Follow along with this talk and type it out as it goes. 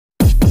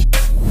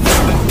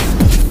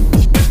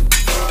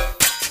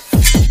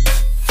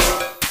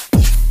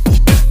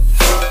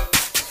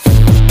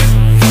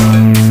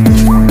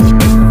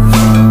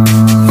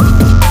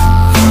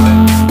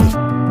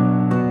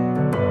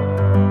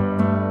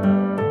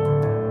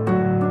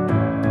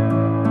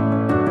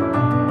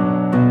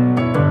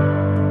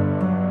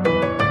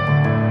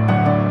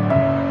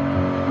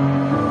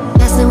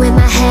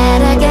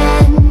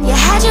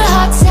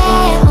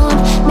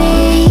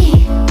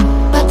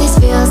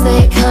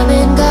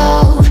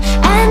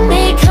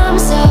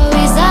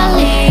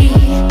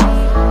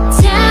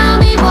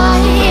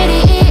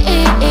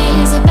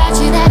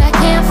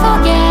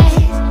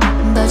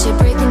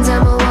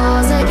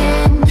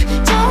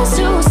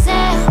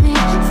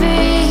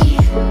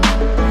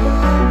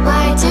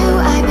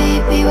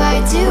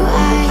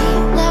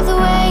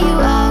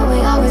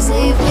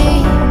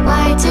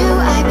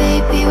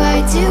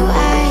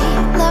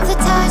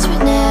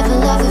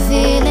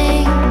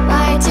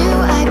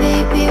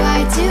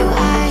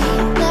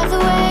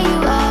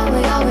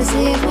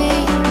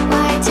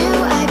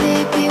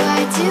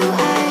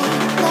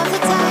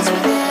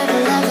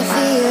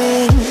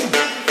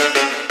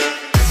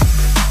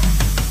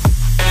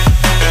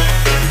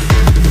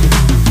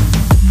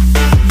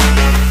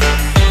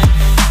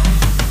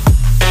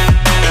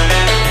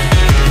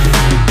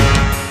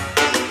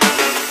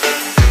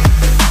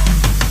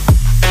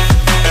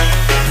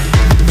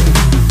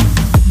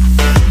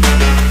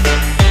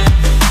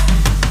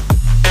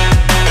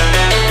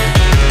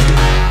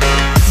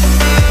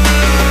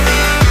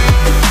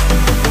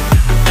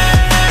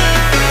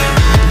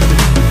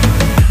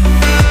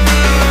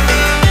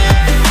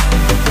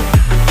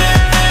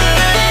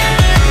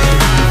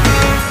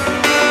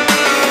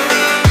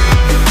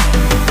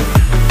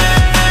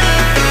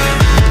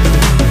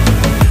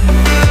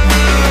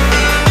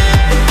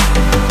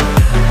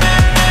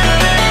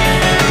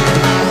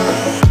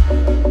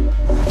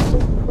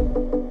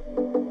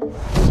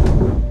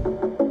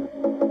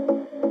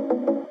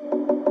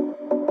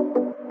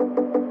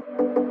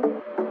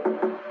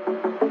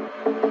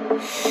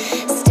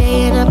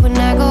Staying up when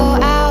I go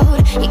out,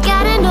 you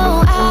gotta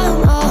know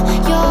I'm all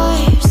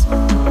yours.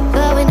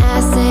 But when I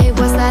say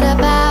what's that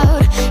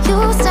about,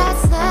 you start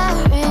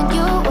slurring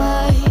your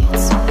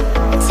words.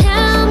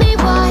 Tell me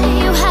why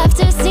you have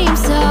to seem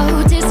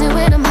so distant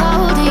when I'm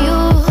holding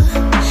you.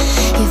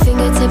 Your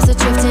fingertips are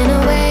drifting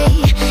away,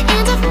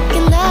 and I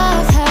fucking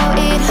love how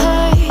it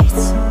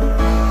hurts.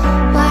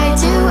 Why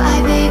do I,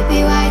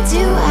 baby, why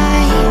do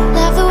I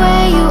love the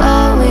way you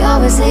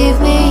always leave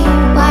me?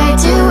 Why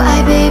do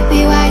I,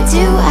 baby, why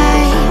do I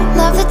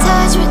love the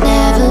touch but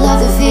never love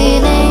the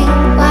feeling?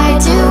 Why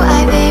do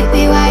I,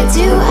 baby, why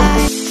do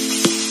I?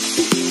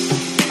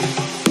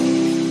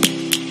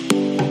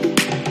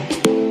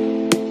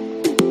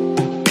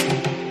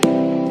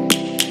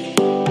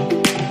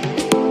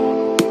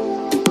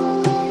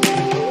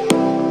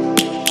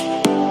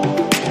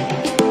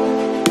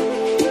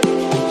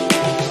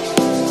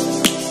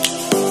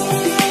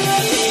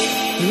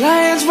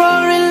 Lions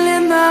roaring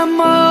in the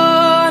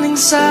morning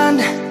sun,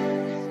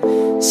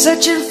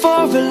 searching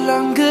for a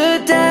longer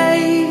day.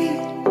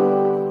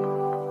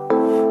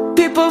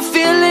 People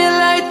feeling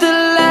like the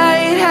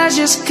light has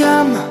just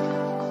come.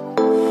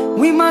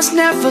 We must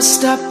never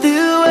stop the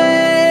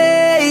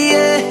way.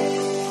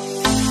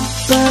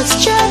 Birds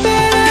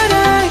chirping and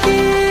I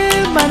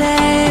hear my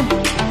name,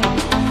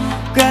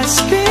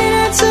 grasping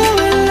into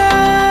a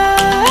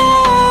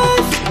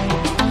life.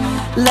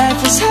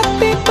 Life is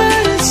happy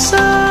but it's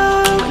so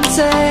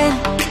insane.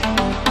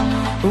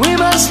 We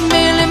must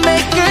merely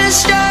make a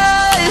start.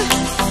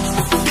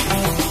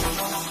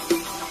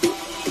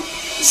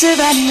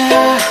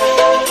 Savannah,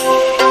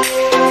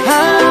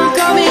 I'm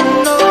coming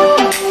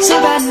home.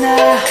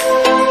 Savannah,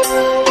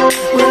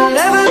 we'll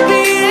never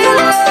be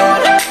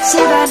alone.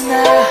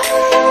 Savannah,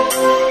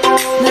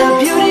 the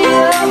beauty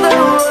of the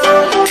world.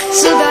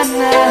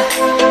 Savannah,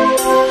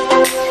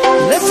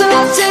 let's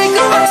all take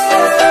a walk.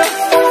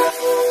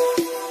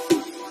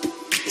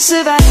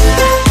 Savannah.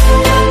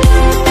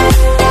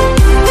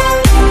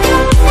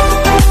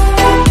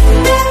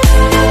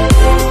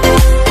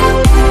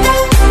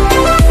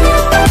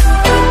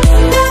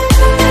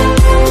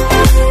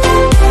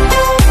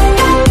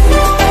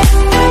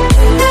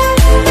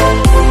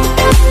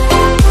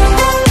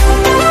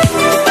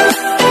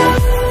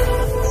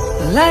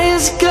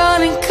 Lion's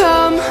gonna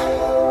come.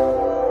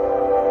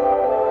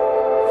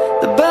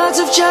 The birds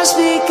have just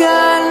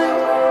begun.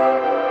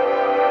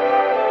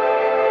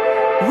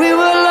 We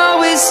will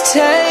always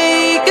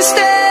take a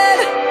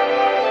stand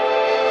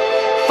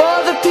for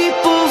the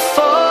people,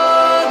 for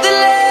the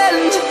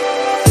land.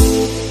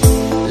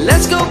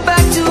 Let's go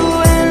back to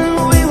when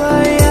we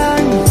were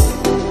young.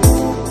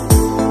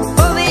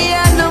 For the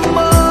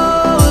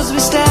animals we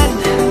stand.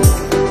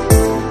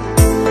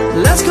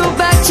 Let's go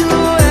back to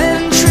when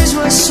trees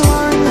were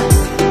swung,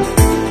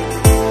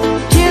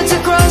 kids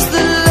across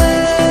the land.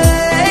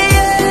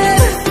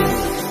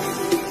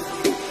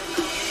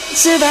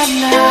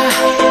 Savannah,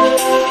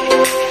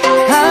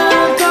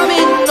 I'm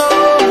coming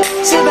home.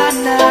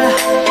 Savannah,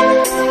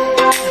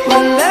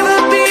 we'll never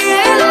be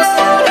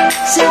alone.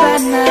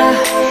 Savannah,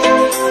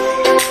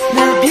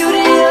 the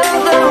beauty of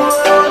the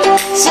world.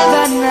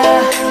 Savannah,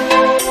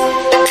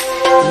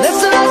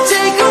 let's all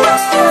take a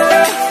walk.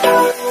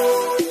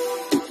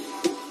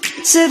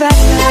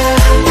 Savannah.